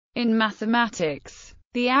In mathematics,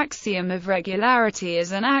 the axiom of regularity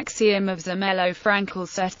is an axiom of Zermelo-Fraenkel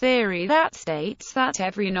set theory that states that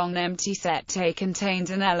every non-empty set A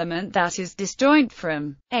contains an element that is disjoint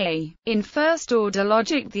from A. In first-order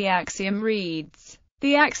logic, the axiom reads: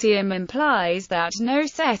 the axiom implies that no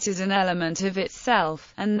set is an element of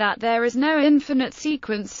itself, and that there is no infinite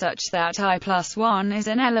sequence such that I plus 1 is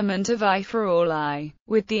an element of I for all I.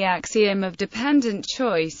 With the axiom of dependent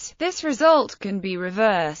choice, this result can be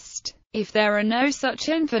reversed. If there are no such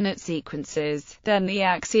infinite sequences, then the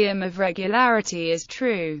axiom of regularity is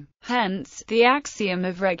true. Hence, the axiom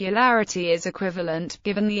of regularity is equivalent,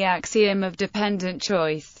 given the axiom of dependent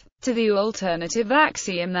choice, to the alternative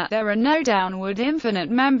axiom that there are no downward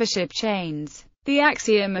infinite membership chains. The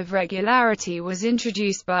axiom of regularity was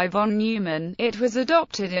introduced by von Neumann. It was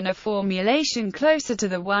adopted in a formulation closer to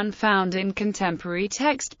the one found in contemporary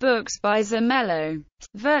textbooks by Zermelo.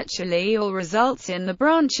 Virtually all results in the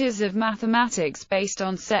branches of mathematics based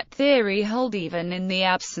on set theory hold even in the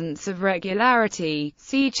absence of regularity.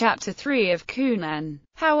 See Chapter 3 of Kuhn.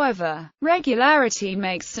 However, regularity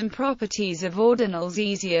makes some properties of ordinals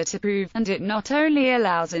easier to prove, and it not only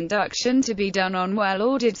allows induction to be done on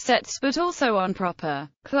well-ordered sets but also on proper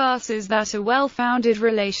classes that are well-founded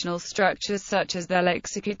relational structures such as their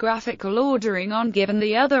lexicographical ordering on given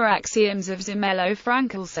the other axioms of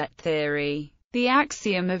Zermelo-Fraenkel set theory. The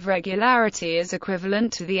axiom of regularity is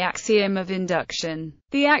equivalent to the axiom of induction.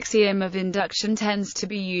 The axiom of induction tends to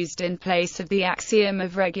be used in place of the axiom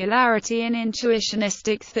of regularity in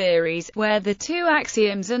intuitionistic theories, where the two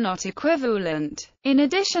axioms are not equivalent. In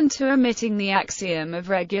addition to omitting the axiom of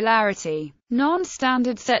regularity,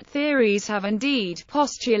 non-standard set theories have indeed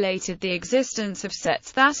postulated the existence of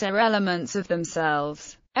sets that are elements of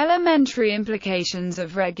themselves. Elementary implications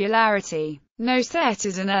of regularity. No set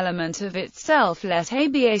is an element of itself. Let A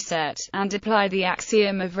be a set, and apply the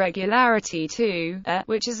axiom of regularity to A,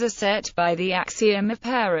 which is a set by the axiom of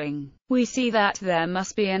pairing. We see that there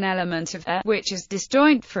must be an element of A which is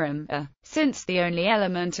disjoint from A. Since the only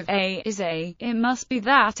element of A is A, it must be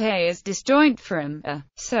that A is disjoint from A.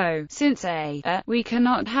 So, since A, we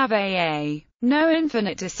cannot have A. No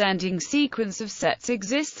infinite descending sequence of sets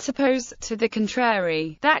exists. Suppose, to the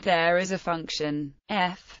contrary, that there is a function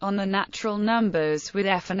f on the natural numbers with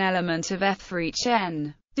f an element of f for each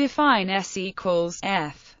n. Define S equals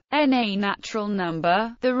f n a natural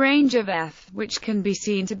number, the range of f, which can be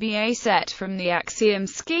seen to be a set from the axiom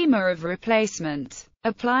schema of replacement.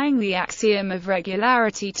 Applying the axiom of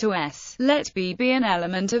regularity to S, let B be an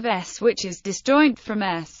element of S which is disjoint from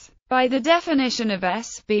S. By the definition of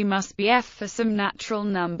S, B must be f for some natural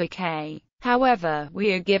number k. However,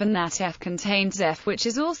 we are given that f contains f which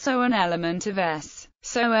is also an element of S,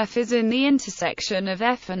 so f is in the intersection of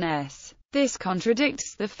f and S. This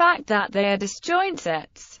contradicts the fact that they are disjoint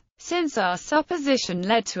sets. Since our supposition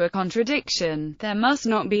led to a contradiction, there must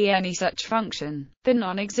not be any such function. The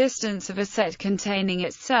non-existence of a set containing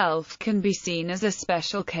itself can be seen as a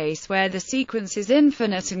special case where the sequence is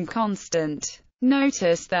infinite and constant.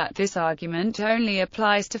 Notice that this argument only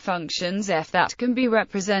applies to functions f that can be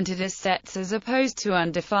represented as sets as opposed to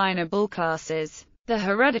undefinable classes. The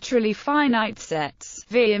hereditarily finite sets,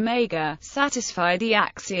 V omega, satisfy the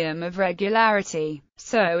axiom of regularity.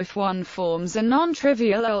 So if one forms a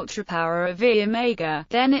non-trivial ultrapower of V omega,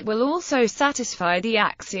 then it will also satisfy the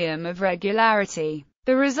axiom of regularity.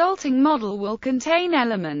 The resulting model will contain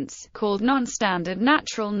elements, called non-standard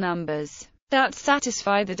natural numbers, that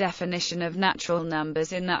satisfy the definition of natural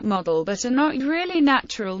numbers in that model but are not really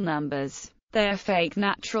natural numbers. They are fake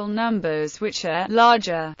natural numbers which are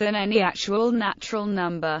larger than any actual natural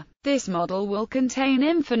number. This model will contain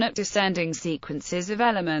infinite descending sequences of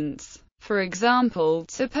elements. For example,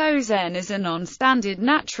 suppose n is a non-standard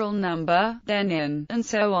natural number, then n, and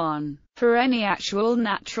so on, for any actual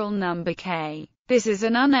natural number k. This is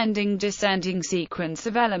an unending descending sequence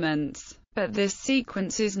of elements. But this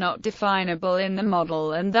sequence is not definable in the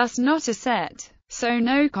model and thus not a set. So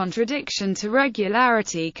no contradiction to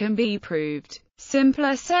regularity can be proved.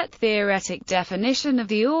 Simpler set theoretic definition of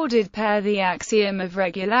the ordered pair. The axiom of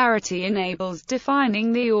regularity enables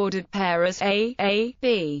defining the ordered pair as A,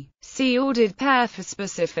 B. See ordered pair for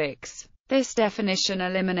specifics. This definition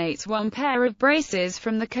eliminates one pair of braces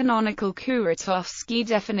from the canonical Kuratowski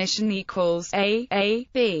definition equals A,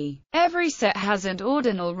 B. Every set has an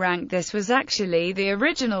ordinal rank. This was actually the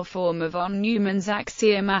original form of von Neumann's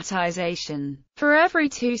axiomatization. For every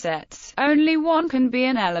two sets, only one can be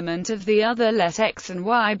an element of the other. Let X and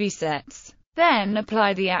Y be sets. Then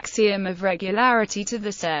apply the axiom of regularity to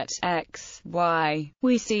the set X, Y.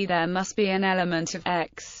 We see there must be an element of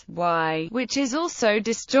X, Y, which is also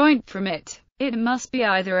disjoint from it. It must be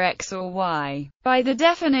either X or Y. By the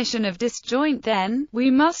definition of disjoint then,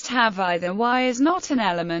 we must have either Y is not an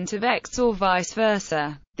element of X or vice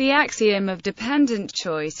versa. The axiom of dependent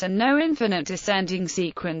choice and no infinite descending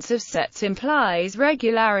sequence of sets implies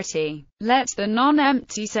regularity. Let the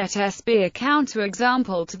non-empty set S be a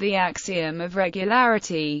counterexample to the axiom of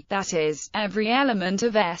regularity, that is, every element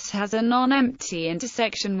of S has a non-empty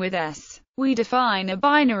intersection with S. We define a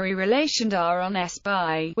binary relation R on S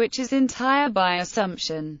by, which is entire by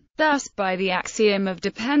assumption. Thus, by the axiom of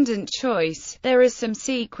dependent choice, there is some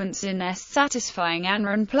sequence in S satisfying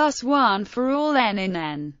n plus 1 for all n in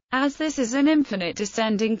N. As this is an infinite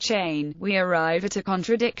descending chain, we arrive at a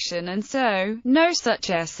contradiction, and so, no such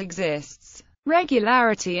S exists.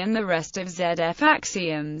 Regularity and the rest of ZF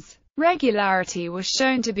axioms. Regularity was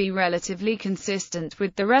shown to be relatively consistent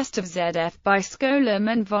with the rest of ZF by Skolem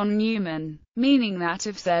and von Neumann, meaning that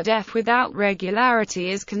if ZF without regularity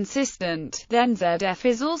is consistent, then ZF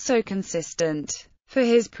is also consistent. For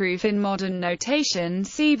his proof in modern notation,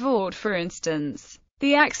 see Vaught for instance.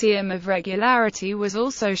 The axiom of regularity was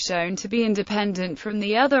also shown to be independent from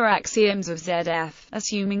the other axioms of ZF,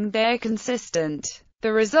 assuming they are consistent.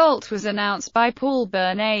 The result was announced by Paul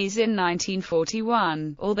Bernays in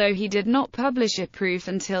 1941, although he did not publish a proof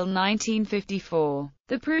until 1954.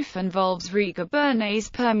 The proof involves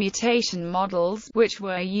Rieger-Bernays permutation models, which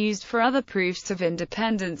were used for other proofs of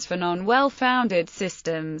independence for non-well-founded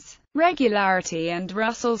systems. Regularity and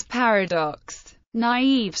Russell's paradox.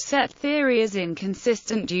 Naive set theory is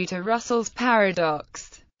inconsistent due to Russell's paradox.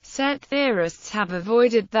 Set theorists have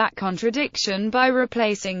avoided that contradiction by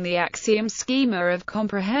replacing the axiom schema of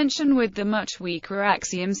comprehension with the much weaker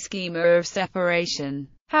axiom schema of separation.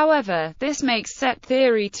 However, this makes set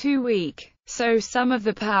theory too weak, so some of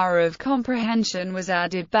the power of comprehension was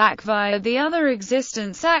added back via the other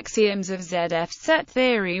existence axioms of ZF set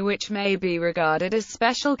theory, which may be regarded as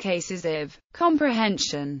special cases of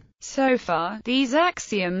comprehension. So far, these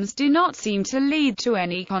axioms do not seem to lead to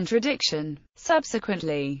any contradiction.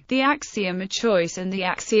 Subsequently, the axiom of choice and the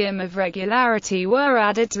axiom of regularity were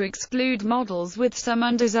added to exclude models with some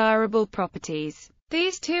undesirable properties.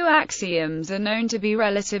 These two axioms are known to be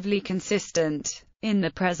relatively consistent. In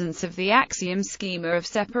the presence of the axiom schema of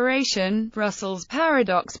separation, Russell's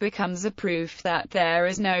paradox becomes a proof that there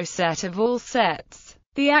is no set of all sets.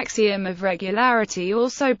 The axiom of regularity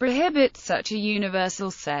also prohibits such a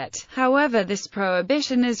universal set. However, this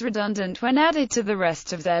prohibition is redundant when added to the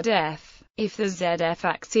rest of ZF. If the ZF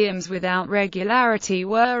axioms without regularity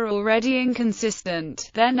were already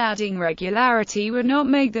inconsistent, then adding regularity would not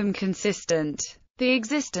make them consistent. The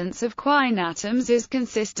existence of quinatoms is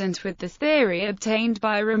consistent with the theory obtained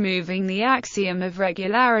by removing the axiom of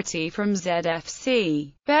regularity from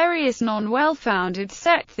ZFC. Various non-well-founded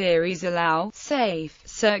set theories allow safe,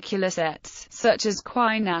 circular sets, such as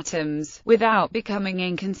quinatoms, without becoming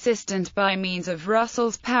inconsistent by means of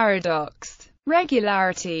Russell's paradox.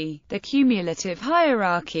 Regularity, the cumulative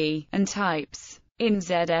hierarchy, and types. In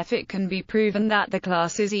ZF it can be proven that the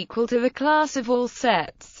class is equal to the class of all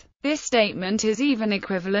sets. This statement is even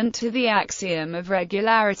equivalent to the axiom of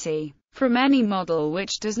regularity. From any model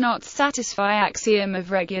which does not satisfy axiom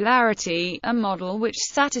of regularity, a model which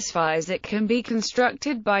satisfies it can be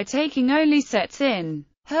constructed by taking only sets in.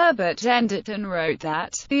 Herbert Enderton wrote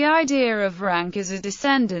that, the idea of rank is a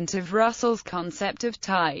descendant of Russell's concept of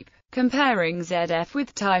type. Comparing ZF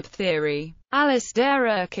with type theory. Alistair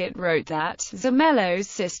Urquhart wrote that, Zermelo's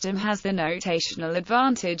system has the notational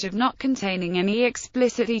advantage of not containing any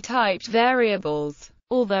explicitly typed variables,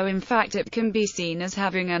 although in fact it can be seen as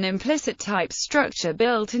having an implicit type structure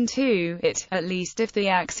built into it, at least if the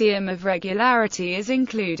axiom of regularity is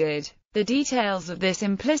included. The details of this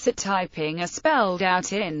implicit typing are spelled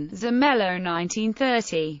out in Zermelo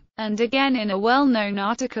 1930, and again in a well-known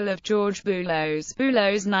article of George Boulow's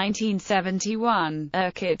 1971.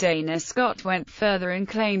 Urquhart Dana Scott went further and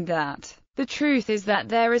claimed that the truth is that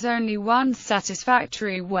there is only one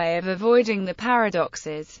satisfactory way of avoiding the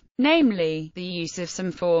paradoxes, namely, the use of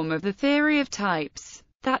some form of the theory of types.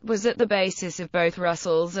 That was at the basis of both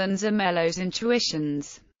Russell's and Zermelo's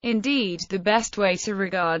intuitions. Indeed, the best way to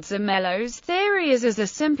regard Zermelo's theory is as a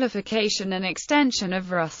simplification and extension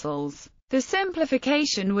of Russell's. The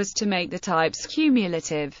simplification was to make the types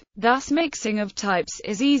cumulative. Thus mixing of types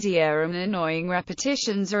is easier and annoying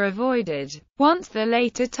repetitions are avoided. Once the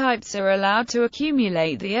later types are allowed to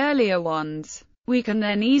accumulate the earlier ones, We can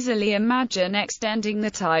then easily imagine extending the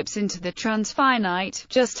types into the transfinite.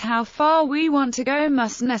 Just how far we want to go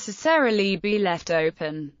must necessarily be left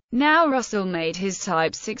open. Now Russell made his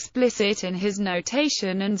types explicit in his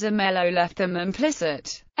notation and Zermelo left them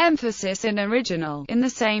implicit. Emphasis in original. In the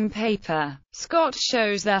same paper, Scott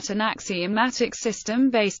shows that an axiomatic system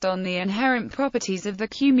based on the inherent properties of the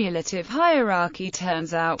cumulative hierarchy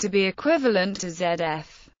turns out to be equivalent to ZF,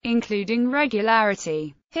 including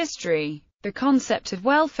regularity. History. The concept of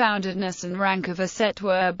well-foundedness and rank of a set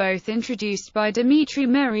were both introduced by Dmitry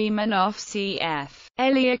Merrimanov c.f.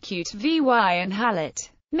 Eliakut v.y. and Hallett.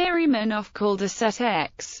 Merrimanov called a set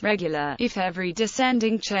X regular if every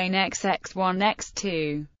descending chain x1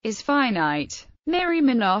 x2 is finite.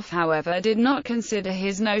 Merrimanov, however, did not consider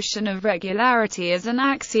his notion of regularity as an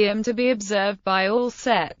axiom to be observed by all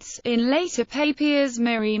sets. In later papers,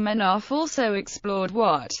 Merrimanov also explored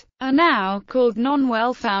what are now called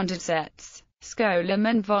non-well-founded sets. Skolem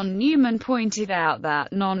and von Neumann pointed out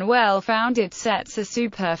that non-well-founded sets are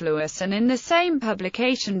superfluous, and in the same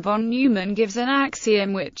publication von Neumann gives an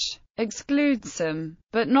axiom which excludes some,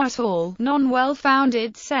 but not all,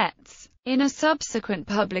 non-well-founded sets. In a subsequent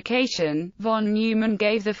publication, von Neumann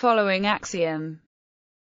gave the following axiom: